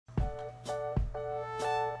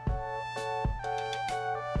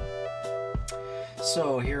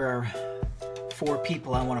So here are 4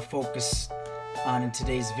 people I want to focus on in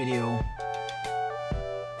today's video.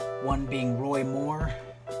 One being Roy Moore,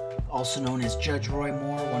 also known as Judge Roy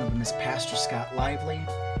Moore. One of them is Pastor Scott Lively,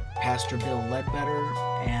 Pastor Bill Ledbetter,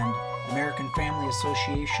 and American Family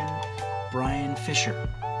Association, Brian Fisher.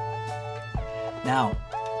 Now,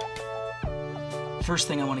 first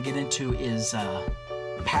thing I want to get into is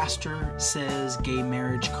pastor says gay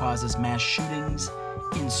marriage causes mass shootings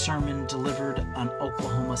in sermon delivered on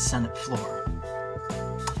Oklahoma Senate floor.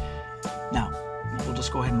 Now, we'll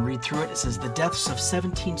just go ahead and read through it. It says, the deaths of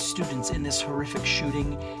 17 students in this horrific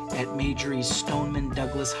shooting at Marjory Stoneman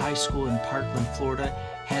Douglas High School in Parkland, Florida,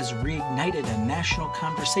 has reignited a national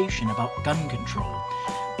conversation about gun control.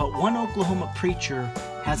 But one Oklahoma preacher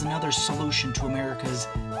has another solution to America's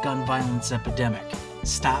gun violence epidemic.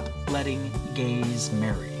 Stop letting gays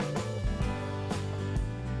marry.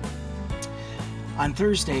 On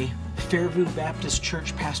Thursday, Fairview Baptist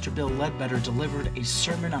Church Pastor Bill Ledbetter delivered a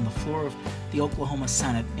sermon on the floor of the Oklahoma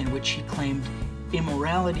Senate in which he claimed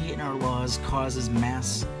immorality in our laws causes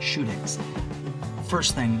mass shootings.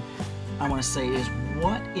 First thing I want to say is,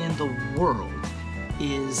 what in the world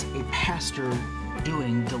is a pastor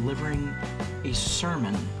doing delivering a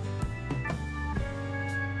sermon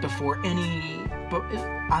before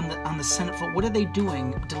on the Senate floor? What are they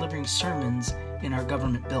doing delivering sermons in our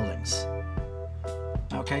government buildings?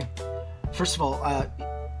 Okay, first of all,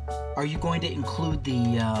 are you going to include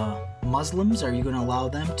the Muslims? Are you going to allow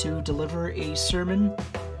them to deliver a sermon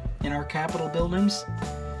in our Capitol buildings?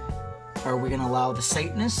 Are we going to allow the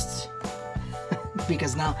Satanists?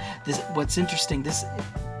 Because now, what's interesting,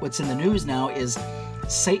 what's in the news now is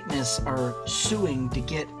Satanists are suing to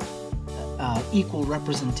get equal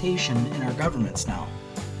representation in our governments now.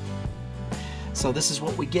 So this is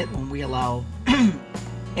what we get when we allow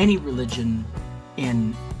any religion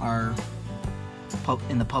in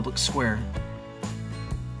the public square.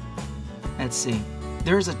 Let's see.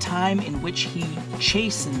 There is a time in which he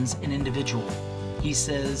chastens an individual. He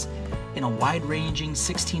says in a wide-ranging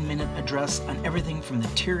 16-minute address on everything from the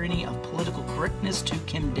tyranny of political correctness to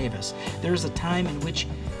Kim Davis. There is a time in which,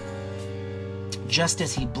 just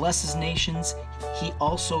as he blesses nations, he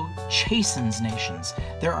also chastens nations.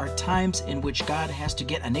 There are times in which God has to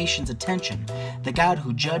get a nation's attention. The God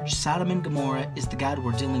who judged Sodom and Gomorrah is the God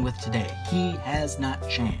we're dealing with today. He has not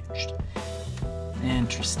changed.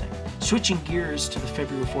 Interesting. Switching gears to the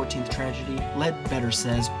February 14th tragedy, Ledbetter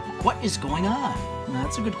says, what is going on? Now,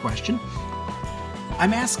 that's a good question.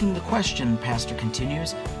 I'm asking the question, Pastor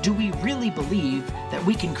continues, do we really believe that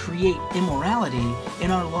we can create immorality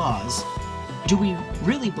in our laws? Do we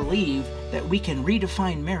really believe that we can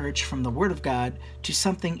redefine marriage from the Word of God to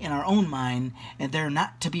something in our own mind and there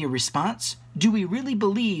not to be a response? Do we really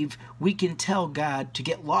believe we can tell God to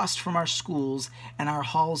get lost from our schools and our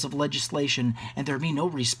halls of legislation and there be no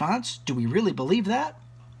response? Do we really believe that?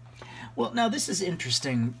 Well, now this is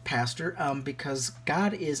interesting, Pastor, because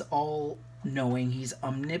God is all-knowing. He's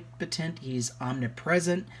omnipotent. He's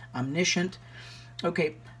omnipresent, omniscient.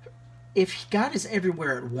 Okay, if God is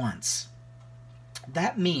everywhere at once,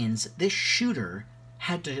 that means this shooter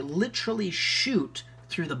had to literally shoot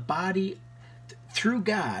through the body, through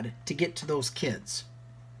God, to get to those kids.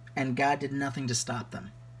 And God did nothing to stop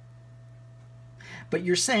them. But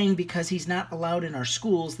you're saying because he's not allowed in our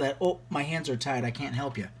schools that, oh, my hands are tied, I can't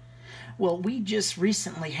help you. Well, we just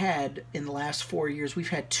recently had, in the last 4 years, we've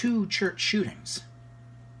had 2 church shootings.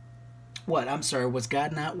 What? I'm sorry, was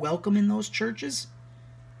God not welcome in those churches?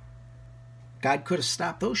 God could have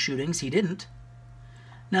stopped those shootings. He didn't.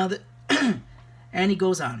 Now, and he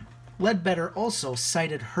goes on. Ledbetter also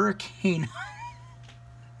cited Hurricane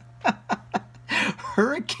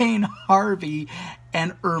Harvey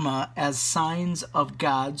and Irma as signs of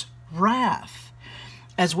God's wrath,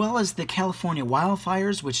 as well as the California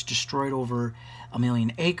wildfires, which destroyed over 1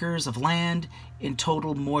 million acres of land. In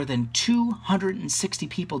total, more than 260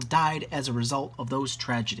 people died as a result of those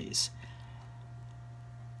tragedies.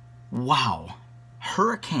 Wow.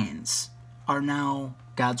 Hurricanes are now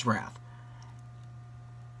God's wrath.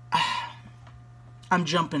 I'm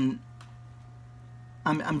jumping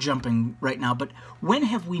right now, but when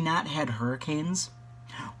have we not had hurricanes?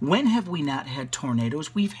 When have we not had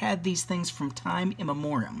tornadoes? We've had these things from time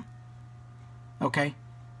immemorial. Okay?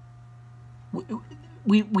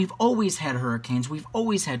 We've always had hurricanes. We've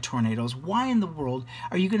always had tornadoes. Why in the world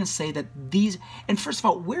are you going to say that these... And first of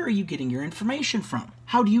all, where are you getting your information from?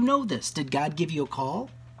 How do you know this? Did God give you a call?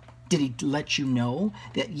 Did he let you know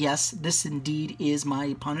that, yes, this indeed is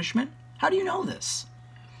my punishment? How do you know this?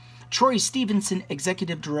 Troy Stevenson,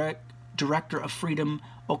 executive director of Freedom,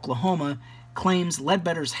 Oklahoma, claims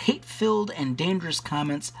Ledbetter's hate-filled and dangerous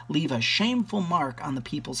comments leave a shameful mark on the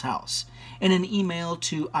people's house. In an email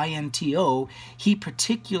to INTO, he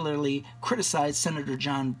particularly criticized Senator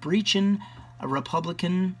John Brechen, a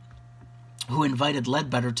Republican who invited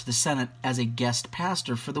Ledbetter to the Senate as a guest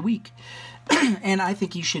pastor for the week. And I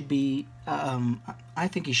think he should be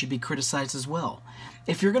criticized as well.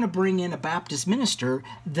 If you're going to bring in a Baptist minister,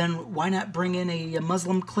 then why not bring in a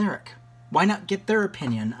Muslim cleric? Why not get their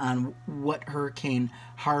opinion on what Hurricane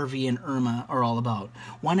Harvey and Irma are all about?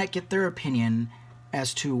 Why not get their opinion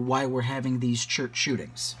as to why we're having these church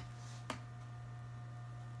shootings?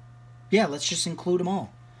 Yeah, let's just include them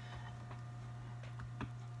all.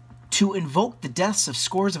 To invoke the deaths of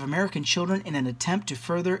scores of American children in an attempt to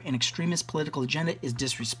further an extremist political agenda is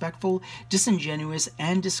disrespectful, disingenuous,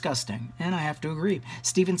 and disgusting. And I have to agree.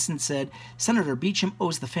 Stevenson said, Senator Beecham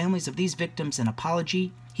owes the families of these victims an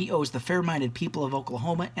apology. He owes the fair-minded people of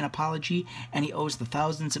Oklahoma an apology, and he owes the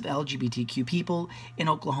thousands of LGBTQ people in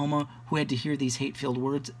Oklahoma who had to hear these hate-filled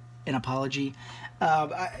words an apology.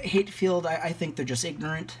 Hate-filled, I think they're just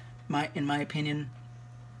ignorant, in my opinion.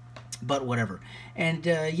 But whatever. And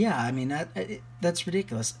yeah, I mean, that's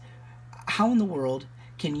ridiculous. How in the world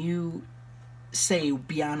can you say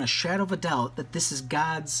beyond a shadow of a doubt that this is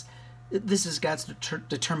God's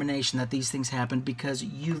determination that these things happen because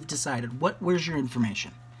you've decided? Where's your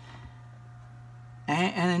information?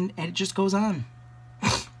 And it just goes on.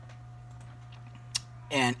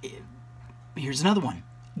 And here's another one.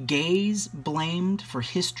 Gays blamed for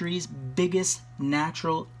history's biggest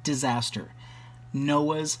natural disaster.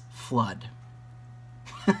 Noah's flood.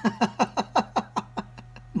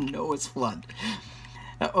 Noah's flood.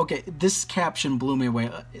 Okay, this caption blew me away.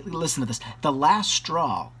 Listen to this. The last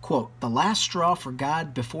straw, quote, the last straw for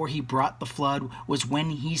God before he brought the flood was when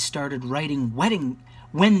they started writing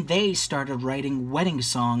wedding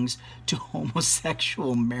songs to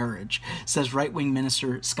homosexual marriage, says right-wing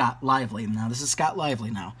minister Scott Lively. Now, this is Scott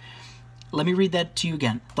Lively now. Let me read that to you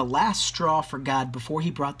again. The last straw for God before he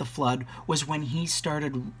brought the flood was when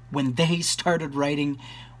they started writing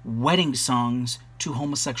wedding songs to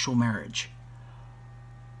homosexual marriage.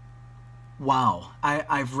 Wow.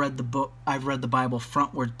 I've read the book. I've read the Bible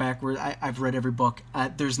frontwards, backwards. I've read every book.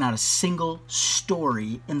 There's not a single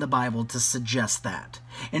story in the Bible to suggest that.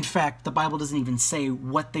 In fact, the Bible doesn't even say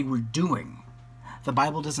what they were doing. The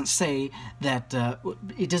Bible doesn't say that,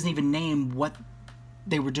 it doesn't even name what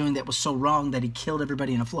they were doing that was so wrong that he killed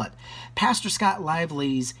everybody in a flood. Pastor Scott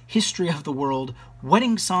Lively's History of the World,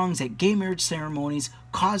 wedding songs at gay marriage ceremonies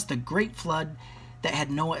caused the great flood that had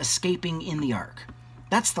Noah escaping in the ark.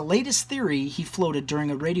 That's the latest theory he floated during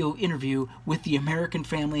a radio interview with the American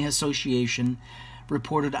Family Association,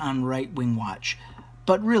 reported on Right Wing Watch.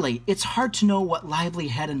 But really, it's hard to know what Lively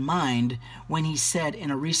had in mind when he said in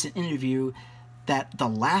a recent interview that the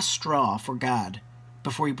last straw for God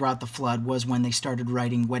before he brought the flood was when they started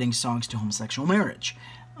writing wedding songs to homosexual marriage,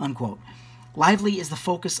 unquote. Lively is the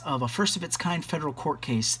focus of a first-of-its-kind federal court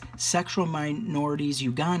case, Sexual Minorities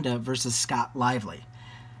Uganda versus Scott Lively.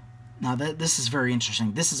 Now, this is very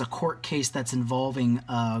interesting. This is a court case that's involving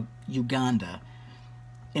Uganda,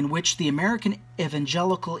 in which the American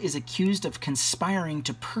evangelical is accused of conspiring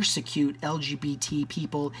to persecute LGBT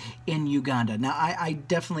people in Uganda. Now, I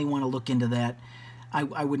definitely want to look into that.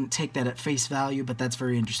 I wouldn't take that at face value, but that's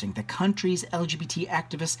very interesting. The country's LGBT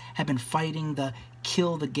activists have been fighting the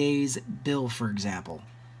Kill the Gays bill, for example.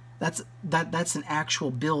 That's an actual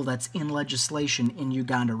bill that's in legislation in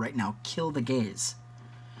Uganda right now. Kill the Gays.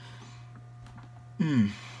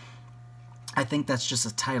 I think that's just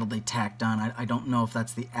a title they tacked on. I don't know if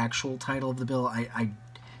that's the actual title of the bill. I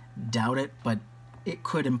doubt it, but it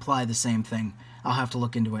could imply the same thing. I'll have to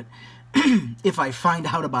look into it. If I find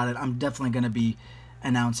out about it, I'm definitely going to be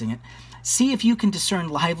announcing it. See if you can discern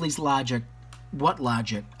Lively's logic,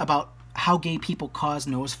 about how gay people caused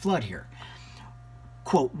Noah's flood here.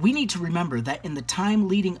 Quote, we need to remember that in the time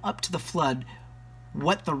leading up to the flood,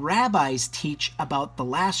 what the rabbis teach about the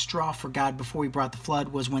last straw for God before he brought the flood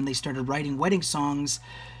was when they started writing wedding songs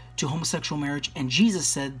to homosexual marriage, and Jesus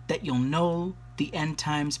said that you'll know the end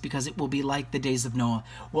times because it will be like the days of Noah.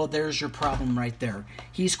 Well, there's your problem right there.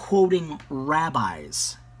 He's quoting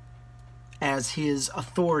rabbis as his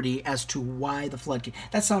authority as to why the flood came.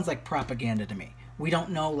 That sounds like propaganda to me. We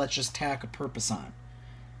don't know, let's just tack a purpose on.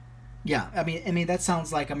 Yeah, I mean that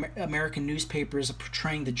sounds like American newspapers are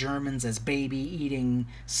portraying the Germans as baby-eating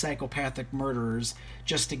psychopathic murderers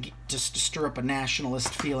just to stir up a nationalist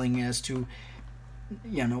feeling as to,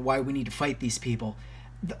 you know, why we need to fight these people.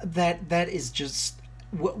 That is just,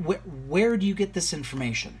 where do you get this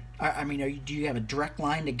information? I mean, do you have a direct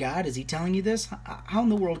line to God? Is he telling you this? How in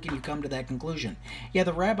the world can you come to that conclusion? Yeah,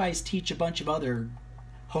 the rabbis teach a bunch of other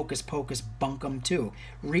hocus pocus bunkum too.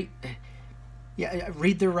 Read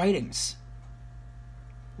their writings.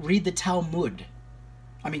 Read the Talmud.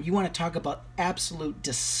 I mean, you want to talk about absolute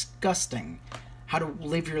disgusting how to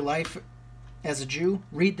live your life as a Jew?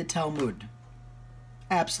 Read the Talmud.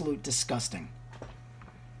 Absolute disgusting.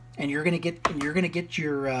 And you're gonna get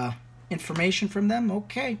your information from them?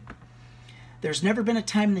 Okay. There's never been a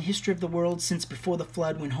time in the history of the world since before the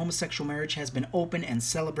flood when homosexual marriage has been open and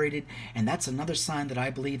celebrated, and that's another sign that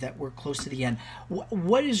I believe that we're close to the end.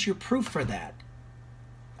 What is your proof for that?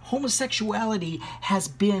 Homosexuality has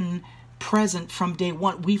been present from day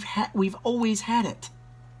one. We've always had it.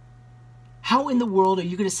 How in the world are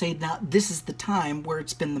you going to say now this is the time where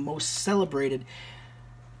it's been the most celebrated?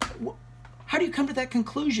 How do you come to that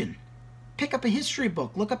conclusion? Pick up a history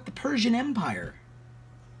book. Look up the Persian Empire.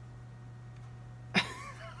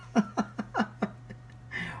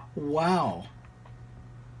 Wow.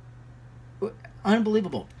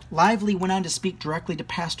 Unbelievable. Lively went on to speak directly to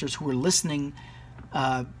pastors who were listening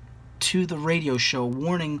to the radio show,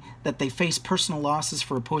 warning that they face personal losses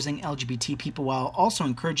for opposing LGBT people while also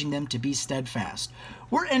encouraging them to be steadfast.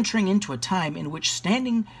 We're entering into a time in which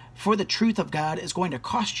standing for the truth of God is going to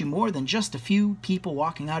cost you more than just a few people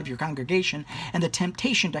walking out of your congregation and the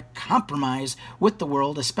temptation to compromise with the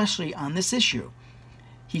world, especially on this issue.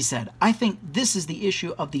 He said, I think this is the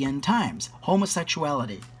issue of the end times,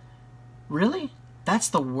 homosexuality. Really? That's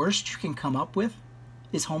the worst you can come up with?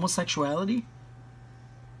 Is homosexuality?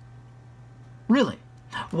 Really?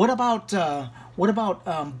 What about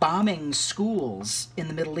bombing schools in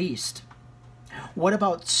the Middle East? What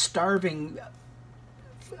about starving,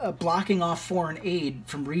 blocking off foreign aid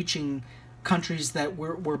from reaching countries that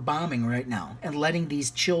we're bombing right now and letting these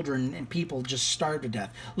children and people just starve to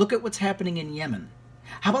death? Look at what's happening in Yemen.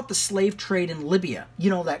 How about the slave trade in Libya? You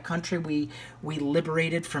know, that country we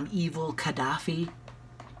liberated from evil Gaddafi?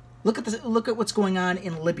 Look at what's going on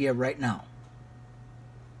in Libya right now.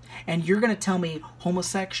 And you're going to tell me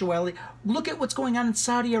homosexuality? Look at what's going on in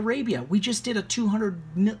Saudi Arabia. We just did a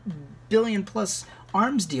 $200 billion plus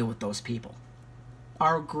arms deal with those people.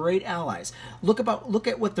 Our great allies. Look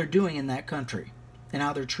at what they're doing in that country and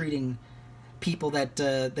how they're treating people that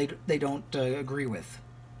they don't agree with.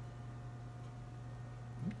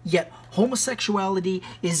 Yet homosexuality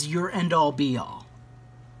is your end-all be-all.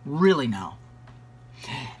 Really now.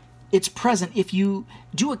 It's present if you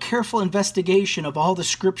do a careful investigation of all the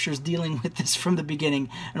scriptures dealing with this from the beginning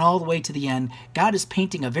and all the way to the end. God is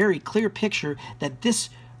painting a very clear picture that this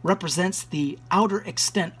represents the outer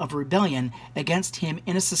extent of rebellion against him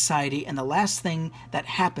in a society and the last thing that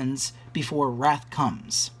happens before wrath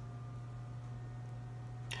comes.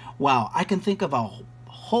 Wow, I can think of a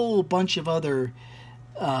whole bunch of other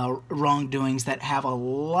wrongdoings that have a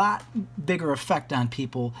lot bigger effect on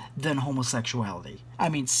people than homosexuality. I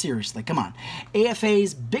mean, seriously, come on.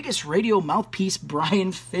 AFA's biggest radio mouthpiece,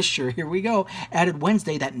 Brian Fisher, here we go, added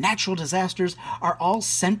Wednesday that natural disasters are all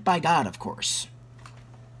sent by God, of course.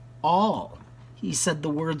 All. He said the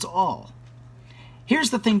words all.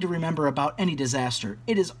 Here's the thing to remember about any disaster.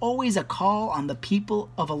 It is always a call on the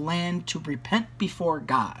people of a land to repent before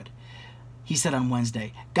God. He said on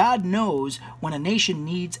Wednesday, God knows when a nation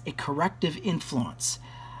needs a corrective influence.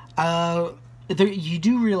 You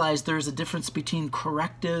do realize there's a difference between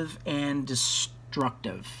corrective and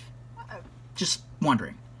destructive. Just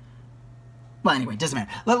wondering. Well, anyway, doesn't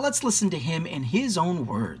matter. Let's listen to him in his own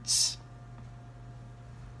words.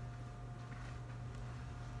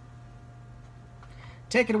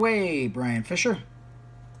 Take it away, Brian Fisher.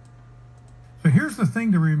 So here's the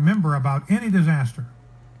thing to remember about any disaster.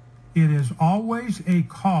 It is always a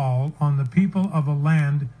call on the people of a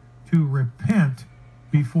land to repent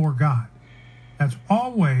before God. That's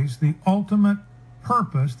always the ultimate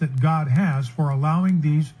purpose that God has for allowing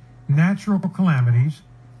these natural calamities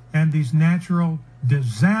and these natural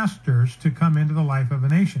disasters to come into the life of a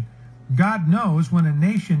nation. God knows when a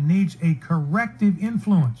nation needs a corrective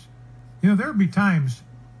influence. You know, there would be times,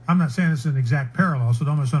 I'm not saying this is an exact parallel, so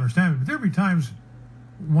don't misunderstand me, but there would be times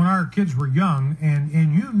when our kids were young and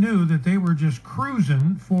you knew that they were just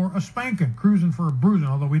cruising for a spanking, cruising for a bruising,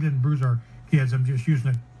 although we didn't bruise our kids. I'm just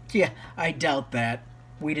using it. Yeah, I doubt that.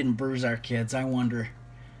 We didn't bruise our kids. I wonder.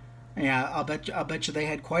 Yeah, I'll bet you they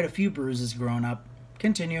had quite a few bruises growing up.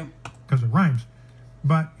 Continue. Because it rhymes.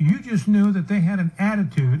 But you just knew that they had an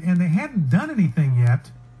attitude and they hadn't done anything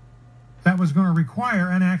yet that was going to require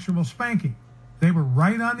an actual spanking. They were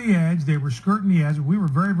right on the edge. They were skirting the edge. We were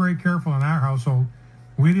very, very careful in our household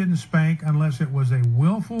We didn't spank unless it was a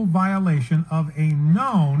willful violation of a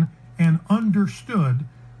known and understood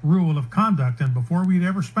rule of conduct. And before we'd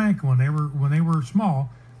ever spank when they were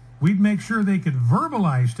small, we'd make sure they could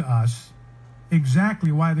verbalize to us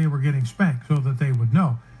exactly why they were getting spanked so that they would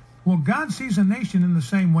know. Well, God sees a nation in the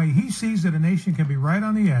same way. He sees that a nation can be right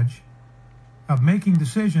on the edge of making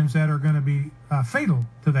decisions that are going to be fatal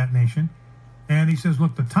to that nation. And he says,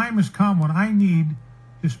 look, the time has come when I need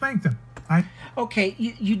to spank them. Okay,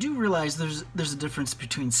 you do realize there's a difference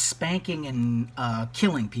between spanking and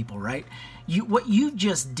killing people, right? What you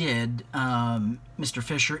just did, Mr.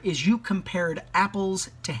 Fisher, is you compared apples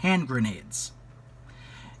to hand grenades.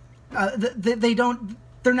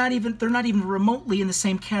 They're not even remotely in the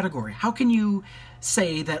same category. How can you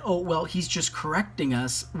say that, oh, well, he's just correcting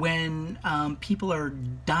us when people are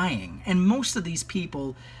dying? And most of these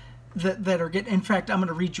people that are getting, in fact, I'm going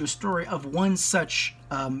to read you a story of one such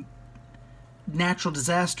natural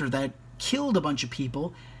disaster that killed a bunch of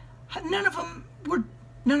people. None of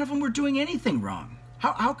them were doing anything wrong.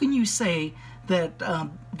 How can you say that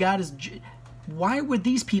God is? Why were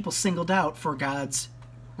these people singled out for God's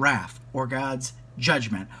wrath or God's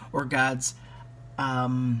judgment or God's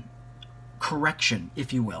correction,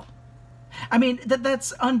 if you will? I mean,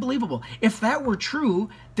 that's unbelievable. If that were true,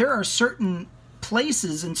 there are certain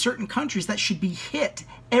places in certain countries that should be hit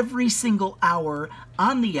every single hour,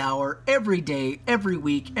 on the hour, every day, every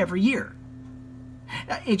week, every year.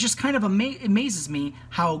 It just kind of amazes me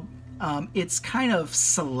how it's kind of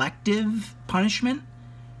selective punishment.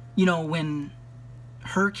 You know, when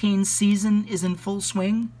hurricane season is in full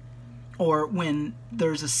swing, or when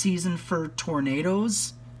there's a season for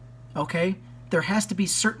tornadoes, okay? There has to be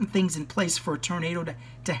certain things in place for a tornado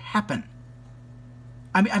to happen.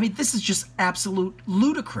 I mean, this is just absolute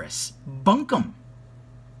ludicrous. Bunkum.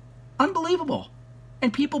 Unbelievable.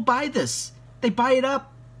 And people buy this. They buy it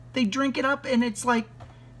up. They drink it up, and it's like,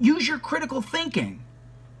 use your critical thinking.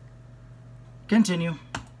 Continue.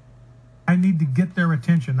 I need to get their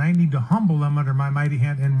attention. I need to humble them under my mighty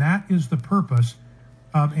hand, and that is the purpose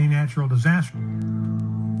of a natural disaster.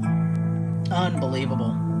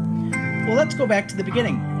 Unbelievable. Well, let's go back to the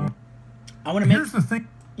beginning. I want to make... Here's the thing.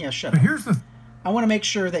 Yeah, shut up. Here's the... I want to make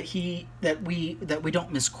sure that we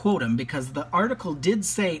don't misquote him, because the article did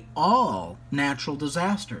say all natural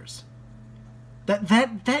disasters.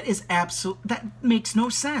 That is absolute. That makes no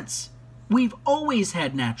sense. We've always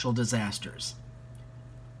had natural disasters.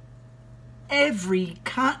 Every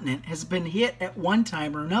continent has been hit at one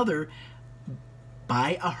time or another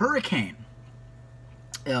by a hurricane.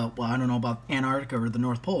 Well, I don't know about Antarctica or the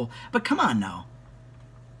North Pole, but come on now.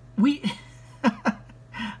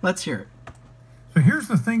 Let's hear it. So here's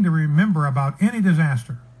the thing to remember about any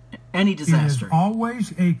disaster. Any disaster. It is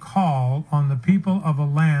always a call on the people of a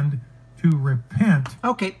land to repent.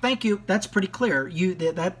 Okay, thank you. That's pretty clear.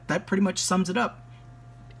 That pretty much sums it up.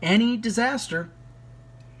 Any disaster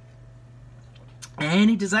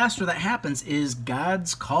that happens is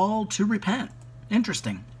God's call to repent.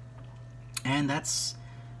 Interesting. And that's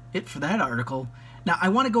it for that article. Now, I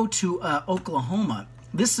want to go to Oklahoma.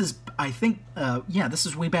 This is, I think, this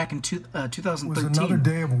is way back in 2013. It was another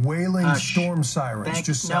day of wailing storm sirens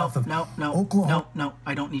just south of Oklahoma. No,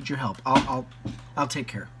 I don't need your help. I'll take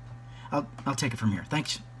care. I'll take it from here.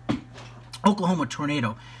 Thanks. Oklahoma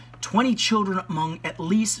tornado. 20 children among at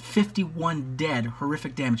least 51 dead.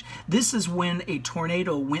 Horrific damage. This is when a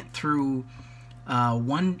tornado went through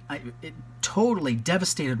it totally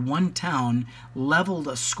devastated one town, leveled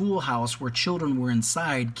a schoolhouse where children were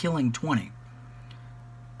inside, killing 20.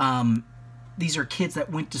 These are kids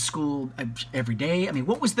that went to school every day. I mean,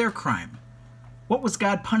 what was their crime? What was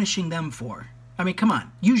God punishing them for? I mean, come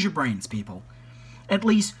on. Use your brains, people. At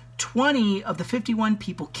least 20 of the 51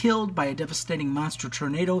 people killed by a devastating monster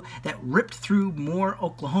tornado that ripped through Moore,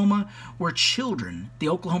 Oklahoma, were children, the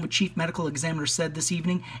Oklahoma chief medical examiner said this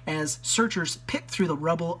evening as searchers picked through the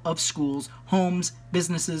rubble of schools, homes,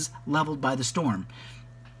 businesses leveled by the storm.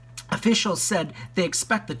 Officials said they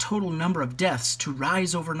expect the total number of deaths to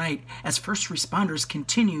rise overnight as first responders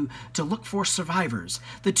continue to look for survivors.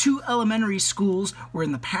 The 2 elementary schools were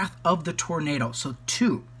in the path of the tornado, so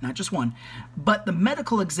 2, not just 1. But the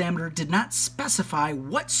medical examiner did not specify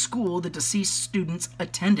what school the deceased students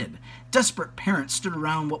attended. Desperate parents stood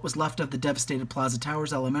around what was left of the devastated Plaza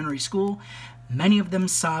Towers Elementary School, many of them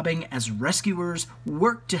sobbing as rescuers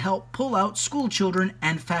worked to help pull out school children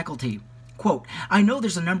and faculty. Quote, I know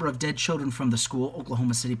there's a number of dead children from the school,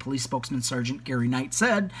 Oklahoma City Police spokesman Sergeant Gary Knight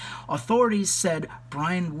said. Authorities said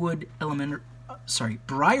Bryanwood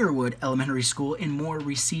Briarwood Elementary School in Moore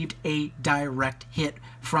received a direct hit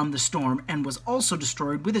from the storm and was also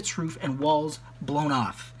destroyed with its roof and walls blown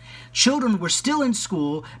off. Children were still in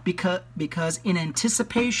school because in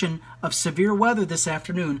anticipation of severe weather this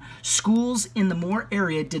afternoon, schools in the Moore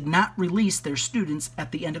area did not release their students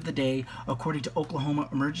at the end of the day, according to Oklahoma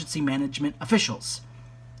emergency management officials.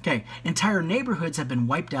 Okay, entire neighborhoods have been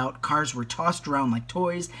wiped out, cars were tossed around like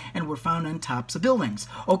toys, and were found on tops of buildings.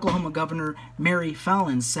 Oklahoma Governor Mary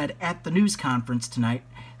Fallin said at the news conference tonight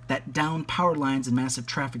that downed power lines and massive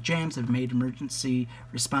traffic jams have made emergency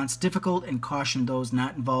response difficult and cautioned those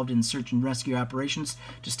not involved in search and rescue operations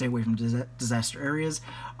to stay away from disaster areas.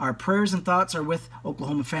 Our prayers and thoughts are with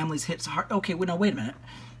Oklahoma families hit hard. Okay, well, now wait a minute.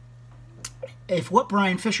 If what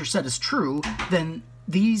Brian Fisher said is true, then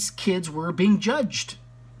these kids were being judged.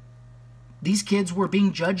 These kids were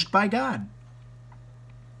being judged by God.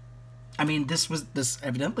 I mean,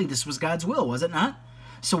 evidently this was God's will, was it not?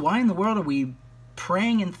 So why in the world are we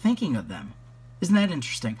praying and thinking of them? Isn't that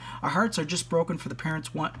interesting? Our hearts are just broken for the parents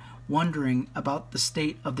wondering about the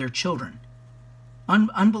state of their children.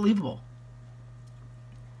 Unbelievable.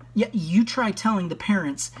 Yeah, you try telling the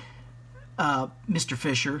parents, Mr.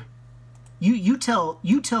 Fisher, you tell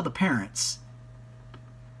the parents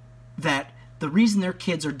that the reason their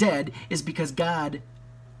kids are dead is because God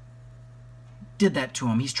did that to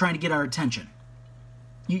them. He's trying to get our attention.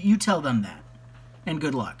 You tell them that, and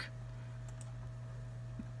good luck.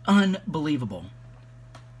 Unbelievable.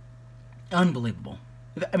 Unbelievable.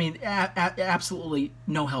 I mean, absolutely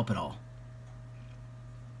no help at all.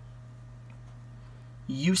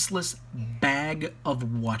 Useless bag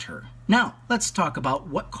of water. Now, let's talk about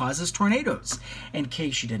what causes tornadoes. In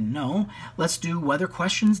case you didn't know, let's do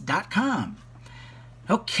weatherquestions.com.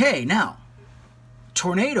 Okay, now,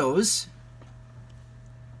 tornadoes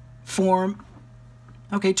form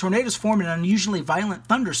in unusually violent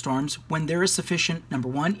thunderstorms when there is sufficient, number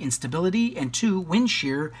one, instability, and two, wind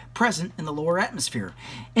shear present in the lower atmosphere.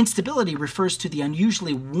 Instability refers to the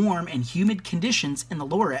unusually warm and humid conditions in the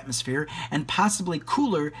lower atmosphere and possibly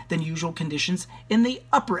cooler than usual conditions in the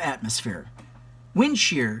upper atmosphere. Wind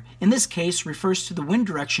shear, in this case, refers to the wind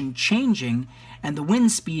direction changing and the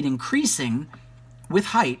wind speed increasing with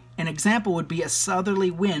height. An example would be a southerly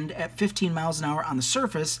wind at 15 miles an hour on the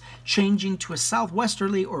surface, changing to a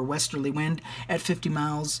southwesterly or westerly wind at 50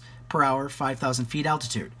 miles per hour, 5,000 feet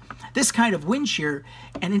altitude. This kind of wind shear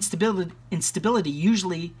and instability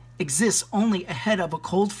usually exists only ahead of a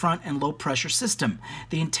cold front and low pressure system.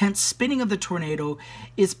 The intense spinning of the tornado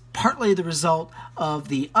is partly the result of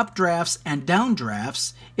the updrafts and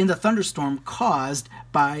downdrafts in the thunderstorm caused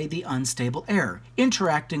by the unstable air,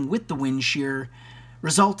 interacting with the wind shear,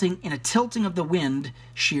 resulting in a tilting of the wind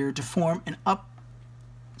shear to form an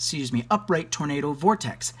upright tornado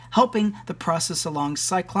vortex, helping the process along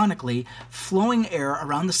cyclonically, flowing air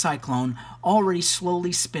around the cyclone already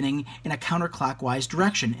slowly spinning in a counterclockwise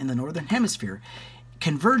direction in the northern hemisphere,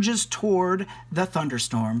 converges toward the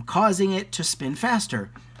thunderstorm, causing it to spin faster.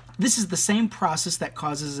 This is the same process that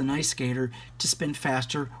causes an ice skater to spin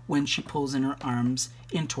faster when she pulls in her arms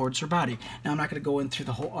in towards her body. Now, I'm not going to go in through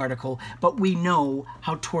the whole article, but we know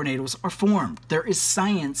how tornadoes are formed. There is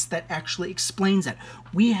science that actually explains that.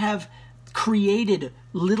 We have created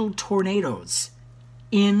little tornadoes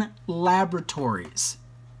in laboratories.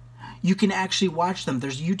 You can actually watch them.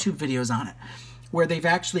 There's YouTube videos on it where they've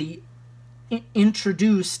actually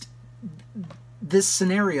introduced this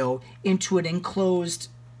scenario into an enclosed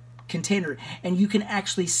container, and you can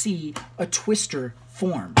actually see a twister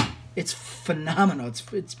form. It's phenomenal.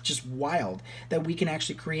 It's just wild that we can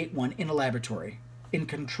actually create one in a laboratory, in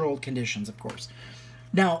controlled conditions, of course.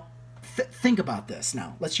 Now, think about this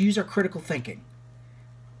now. Let's use our critical thinking.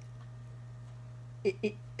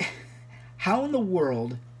 How in the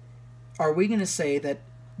world are we going to say that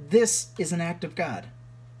this is an act of God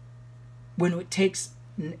when it takes?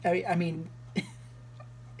 I mean,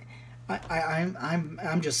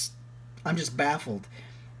 I'm just baffled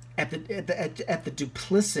at the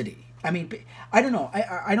duplicity. I mean, I don't know.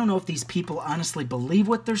 I don't know if these people honestly believe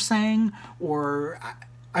what they're saying, or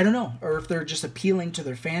I don't know, or if they're just appealing to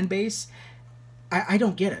their fan base. I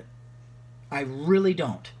don't get it. I really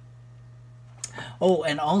don't. Oh,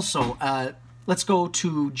 and also, let's go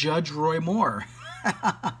to Judge Roy Moore.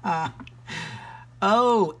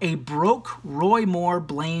 Oh, a broke Roy Moore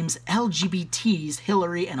blames LGBTs,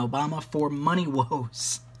 Hillary and Obama for money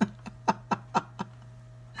woes.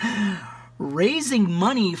 Raising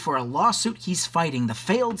money for a lawsuit he's fighting, the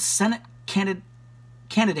failed Senate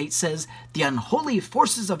candidate says the unholy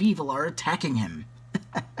forces of evil are attacking him.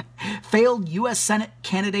 Failed U.S. Senate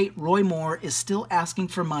candidate Roy Moore is still asking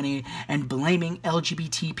for money and blaming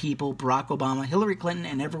LGBT people, Barack Obama, Hillary Clinton,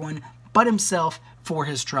 and everyone but himself for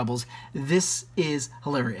his troubles. This is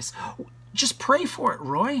hilarious. Just pray for it,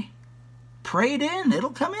 Roy. Pray it in.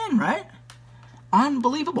 It'll come in, right?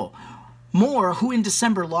 Unbelievable. Moore, who in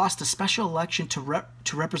December lost a special election to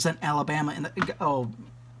represent Alabama in the... Oh,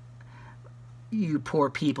 you poor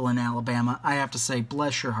people in Alabama. I have to say,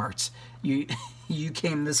 bless your hearts. You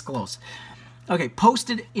came this close. Okay,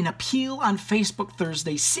 posted an appeal on Facebook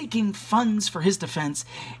Thursday seeking funds for his defense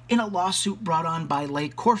in a lawsuit brought on by Leigh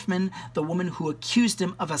Korfman, the woman who accused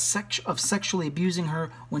him of sexually abusing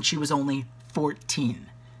her when she was only 14.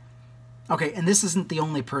 Okay, and this isn't the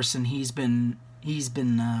only person he's been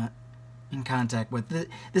in contact with.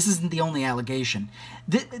 This isn't the only allegation.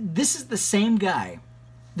 This is the same guy.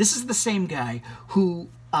 This is the same guy who,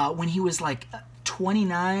 when he was like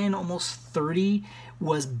 29, almost 30,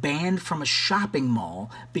 was banned from a shopping mall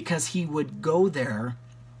because he would go there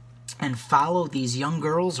and follow these young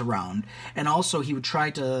girls around, and also he would try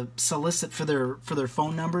to solicit for their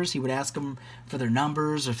phone numbers. He would ask them for their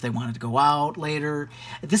numbers if they wanted to go out later.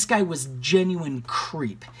 This guy was genuine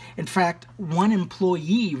creep. In fact, one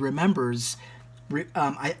employee remembers,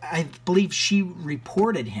 I believe she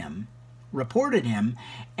reported him,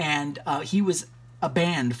 and he was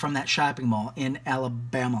banned from that shopping mall in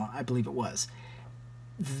Alabama, I believe it was.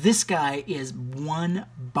 This guy is one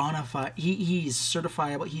bona fide. He's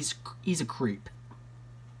certifiable. He's a creep.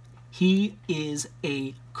 He is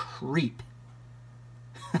a creep.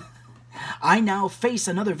 I now face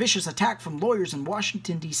another vicious attack from lawyers in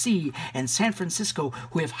Washington, D.C. and San Francisco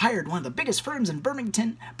who have hired one of the biggest firms in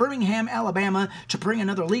Birmingham, Alabama, to bring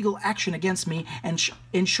another legal action against me and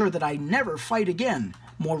ensure that I never fight again,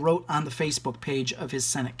 Moore wrote on the Facebook page of his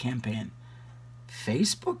Senate campaign.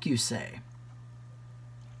 Facebook, you say?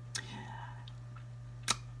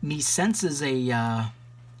 Me senses a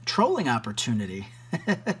trolling opportunity.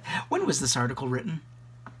 When was this article written?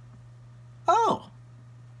 Oh,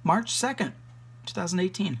 March 2nd,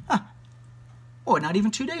 2018. Huh. Oh, not even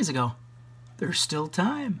 2 days ago. There's still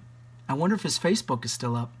time. I wonder if his Facebook is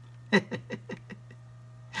still up.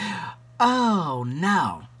 Oh,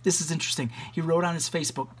 now, this is interesting. He wrote on his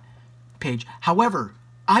Facebook page, however,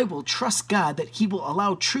 I will trust God that he will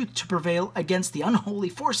allow truth to prevail against the unholy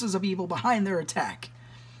forces of evil behind their attack.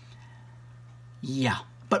 Yeah,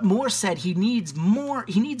 but Moore said he needs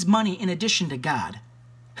money in addition to God.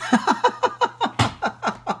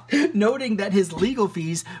 Noting that his legal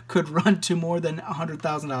fees could run to more than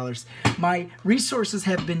 $100,000. My resources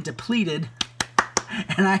have been depleted,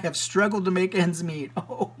 and I have struggled to make ends meet.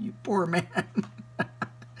 Oh, you poor man.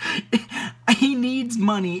 He needs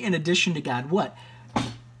money in addition to God. What?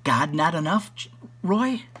 God not enough,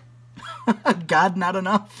 Roy? God not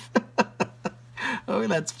enough? Oh,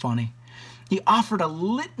 that's funny. He offered a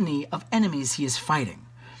litany of enemies he is fighting.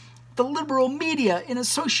 The liberal media, in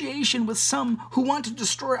association with some who want to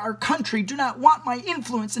destroy our country, do not want my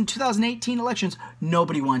influence in 2018 elections.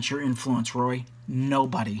 Nobody wants your influence, Roy.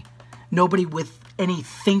 Nobody. Nobody with any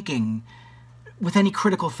thinking, with any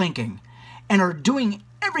critical thinking, and are doing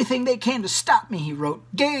everything they can to stop me, he wrote.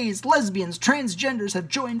 Gays, lesbians, transgenders have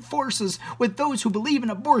joined forces with those who believe in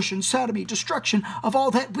abortion, sodomy, destruction of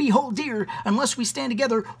all that we hold dear. Unless we stand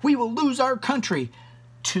together, we will lose our country.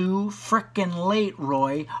 Too frickin' late,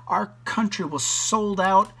 Roy. Our country was sold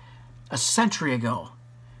out a century ago.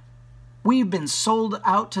 We've been sold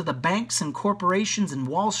out to the banks and corporations and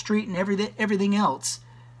Wall Street and everything else.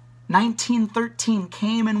 1913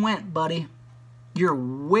 came and went, buddy. You're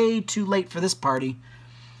way too late for this party.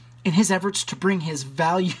 In his efforts to bring his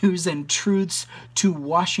values and truths to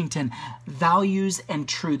Washington. Values and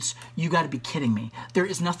truths. You got to be kidding me.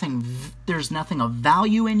 There's nothing of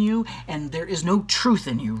value in you, and there is no truth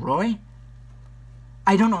in you, Roy.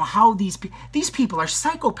 I don't know how these people are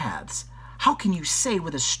psychopaths. How can you say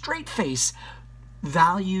with a straight face,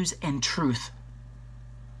 values and truth?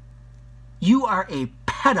 You are a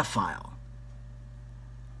pedophile.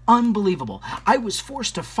 Unbelievable. I was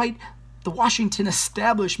forced to fight the Washington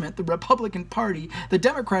establishment, the Republican Party, the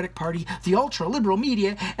Democratic Party, the ultra-liberal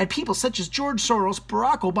media, and people such as George Soros,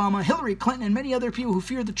 Barack Obama, Hillary Clinton, and many other people who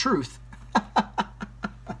fear the truth.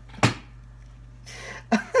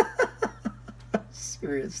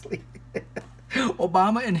 Seriously.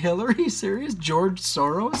 Obama and Hillary? Serious? George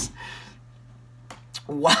Soros?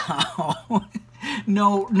 Wow.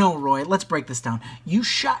 No, Roy, let's break this down. You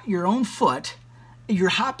shot your own foot. You're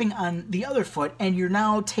hopping on the other foot, and you're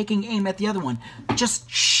now taking aim at the other one. Just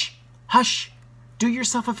shh, hush, do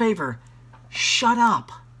yourself a favor. Shut up.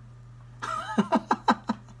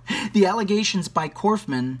 The allegations by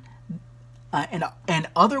Korfman and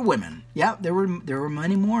other women, yeah, there were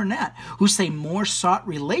many more than that, who say Moore sought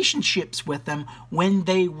relationships with them when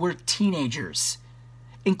they were teenagers,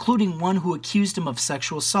 including one who accused him of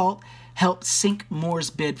sexual assault, helped sink Moore's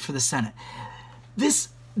bid for the Senate. This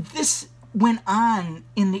went on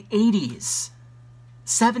in the 80s,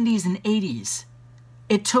 70s and 80s.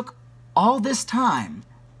 It took all this time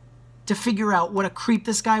to figure out what a creep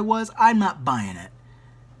this guy was. I'm not buying it.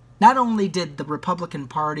 Not only did the Republican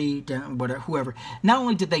Party, whoever, not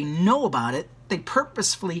only did they know about it, they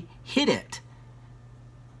purposefully hid it.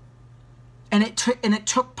 And it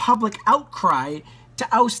took public outcry to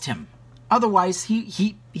oust him. Otherwise,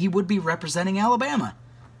 he would be representing Alabama.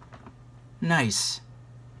 Nice.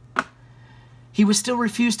 He still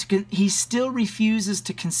refuses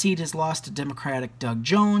to concede his loss to Democratic Doug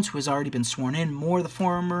Jones, who has already been sworn in. Moore, the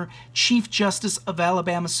former Chief Justice of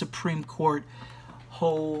Alabama's Supreme Court.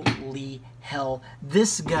 Holy hell.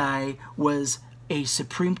 This guy was a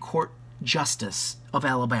Supreme Court Justice of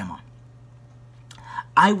Alabama.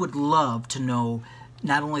 I would love to know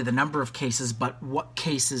not only the number of cases, but what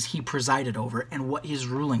cases he presided over and what his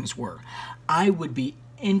rulings were. I would be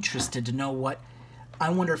interested to know what... I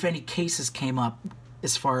wonder if any cases came up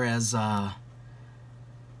as far as... well,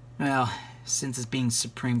 since it's being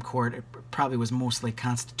Supreme Court, it probably was mostly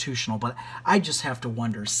constitutional, but I just have to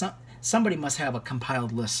wonder... Somebody must have a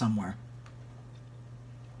compiled list somewhere.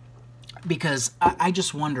 Because I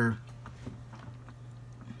just wonder...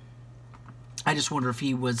 if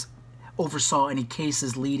he oversaw any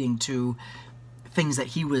cases leading to things that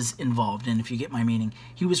he was involved in, if you get my meaning.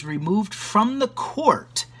 He was removed from the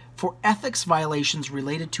court for ethics violations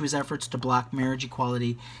related to his efforts to block marriage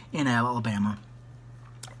equality in Alabama.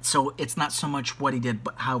 So it's not so much what he did,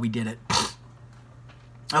 but how he did it.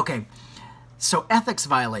 Okay. So ethics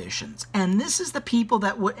violations, and this is the people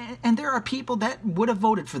that would, and there are people that would have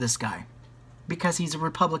voted for this guy because he's a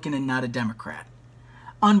Republican and not a Democrat.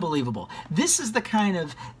 Unbelievable. This is the kind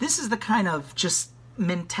of just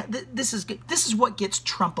this is what gets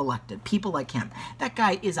Trump elected. People like him. That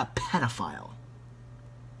guy is a pedophile.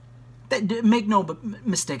 Make no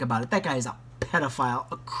mistake about it. That guy is a pedophile,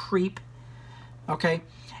 a creep. Okay.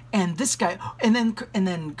 And this guy, and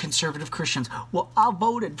then conservative Christians. Well, I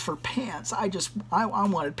voted for Pence. I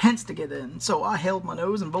wanted Pence to get in, so I held my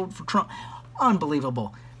nose and voted for Trump.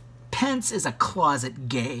 Unbelievable. Pence is a closet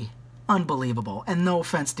gay. Unbelievable. And no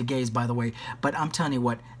offense to gays, by the way, but I'm telling you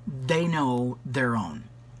what, they know their own.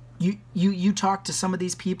 You talk to some of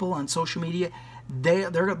these people on social media,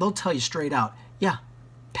 they'll tell you straight out, yeah,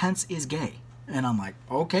 Pence is gay. And I'm like,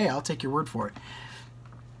 okay, I'll take your word for it.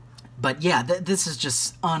 But yeah, this is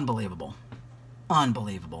just unbelievable.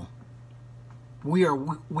 Unbelievable. We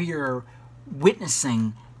are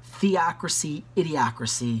witnessing theocracy,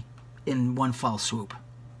 idiocracy in one fell swoop.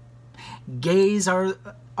 Gays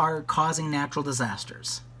are causing natural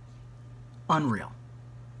disasters. Unreal.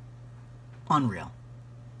 Unreal.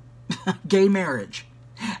 Gay marriage.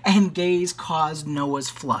 And gays caused Noah's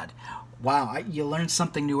flood. Wow, you learn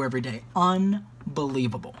something new every day.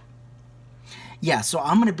 Unbelievable. Yeah, so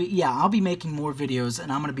I'll be making more videos,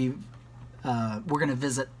 and I'm going to be, we're going to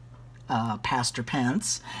visit Pastor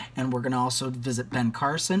Pence, and we're going to also visit Ben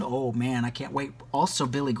Carson. Oh, man, I can't wait. Also,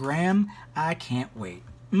 Billy Graham. I can't wait.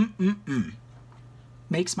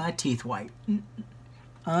 Makes my teeth white.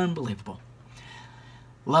 Unbelievable.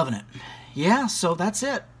 Loving it. Yeah, so that's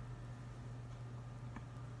it.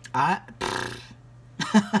 I'm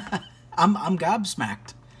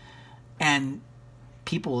gobsmacked. And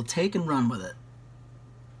people will take and run with it.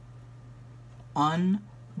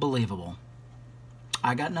 Unbelievable.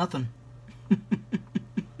 I got nothing.